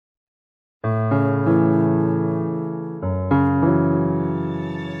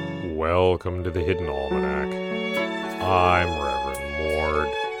welcome to the Hidden Almanac. I'm Reverend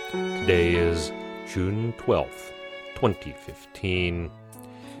Mord. Today is June 12th, 2015.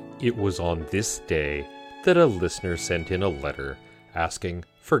 It was on this day that a listener sent in a letter asking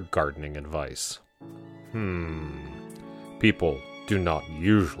for gardening advice. People do not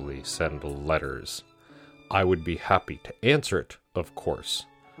usually send letters. I would be happy to answer it, of course.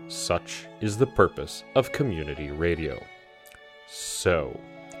 Such is the purpose of community radio. So,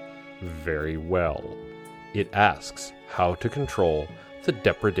 very well. It asks how to control the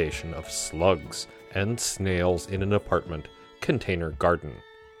depredation of slugs and snails in an apartment container garden.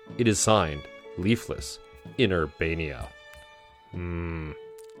 It is signed Leafless in Urbania.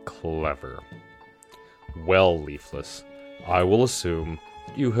 Clever. Well, Leafless, I will assume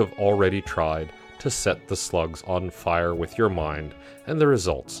that you have already tried to set the slugs on fire with your mind, and the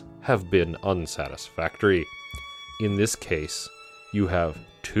results have been unsatisfactory. In this case, you have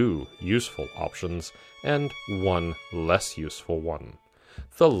two useful options and one less useful one.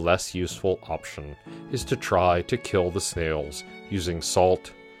 The less useful option is to try to kill the snails using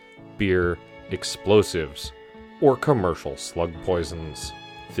salt, beer, explosives, or commercial slug poisons.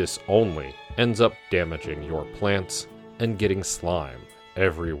 This only ends up damaging your plants and getting slime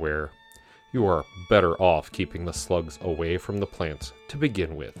everywhere. You are better off keeping the slugs away from the plants to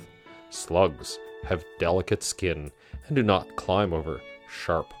begin with. Slugs have delicate skin and do not climb over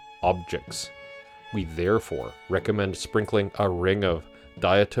sharp objects. We therefore recommend sprinkling a ring of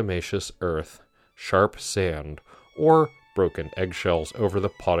diatomaceous earth, sharp sand, or broken eggshells over the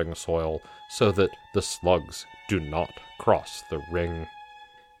potting soil so that the slugs do not cross the ring.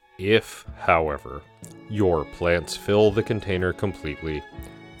 If, however, your plants fill the container completely,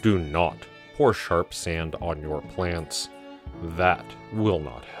 do not pour sharp sand on your plants. That will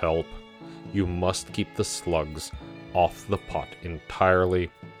not help. You must keep the slugs off the pot entirely.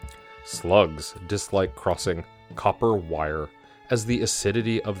 Slugs dislike crossing copper wire, as the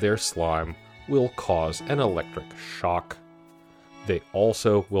acidity of their slime will cause an electric shock. They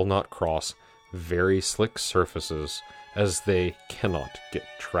also will not cross very slick surfaces, as they cannot get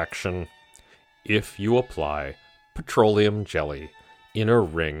traction. If you apply petroleum jelly in a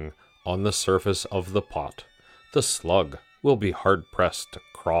ring on the surface of the pot, the slug will be hard-pressed to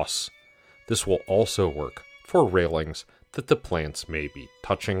cross. This will also work for railings that the plants may be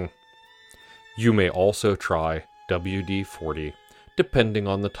touching. You may also try WD-40, depending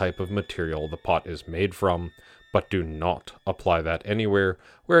on the type of material the pot is made from, but do not apply that anywhere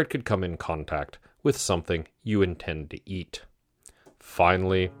where it could come in contact with something you intend to eat.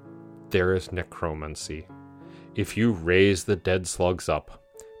 Finally, there is necromancy. If you raise the dead slugs up,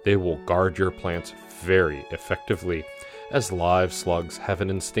 they will guard your plants very effectively, as live slugs have an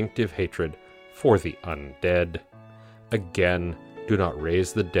instinctive hatred for the undead. Again, do not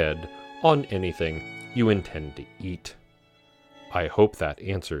raise the dead on anything you intend to eat. I hope that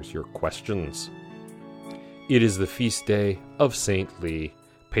answers your questions. It is the feast day of Saint Lee,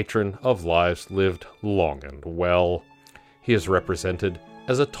 patron of lives lived long and well. He is represented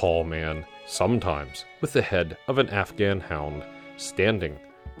as a tall man, sometimes with the head of an Afghan hound, standing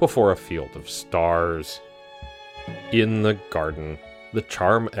before a field of stars. In the garden, the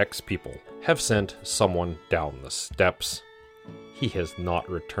Charm X people have sent someone down the steps. He has not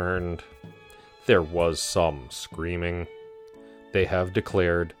returned. There was some screaming. They have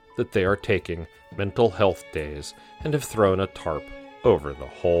declared that they are taking mental health days and have thrown a tarp over the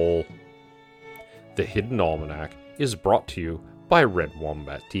hole. The Hidden Almanac is brought to you by Red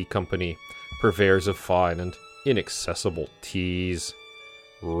Wombat Tea Company, purveyors of fine and inaccessible teas.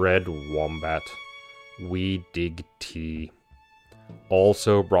 Red Wombat, we dig tea.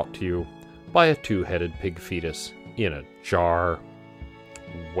 Also brought to you by a two-headed pig fetus in a jar.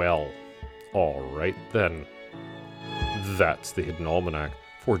 Well, alright then. That's the Hidden Almanac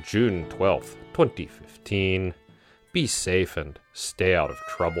for June 12th, 2015. Be safe and stay out of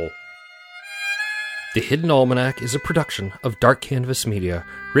trouble. The Hidden Almanac is a production of Dark Canvas Media,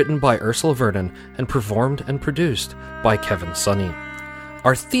 written by Ursula Vernon and performed and produced by Kevin Sonney.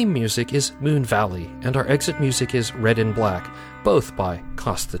 Our theme music is Moon Valley, and our exit music is Red in Black, both by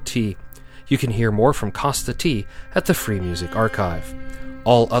Costa T. You can hear more from Costa T at the Free Music Archive.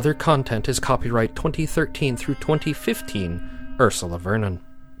 All other content is copyright 2013 through 2015, Ursula Vernon.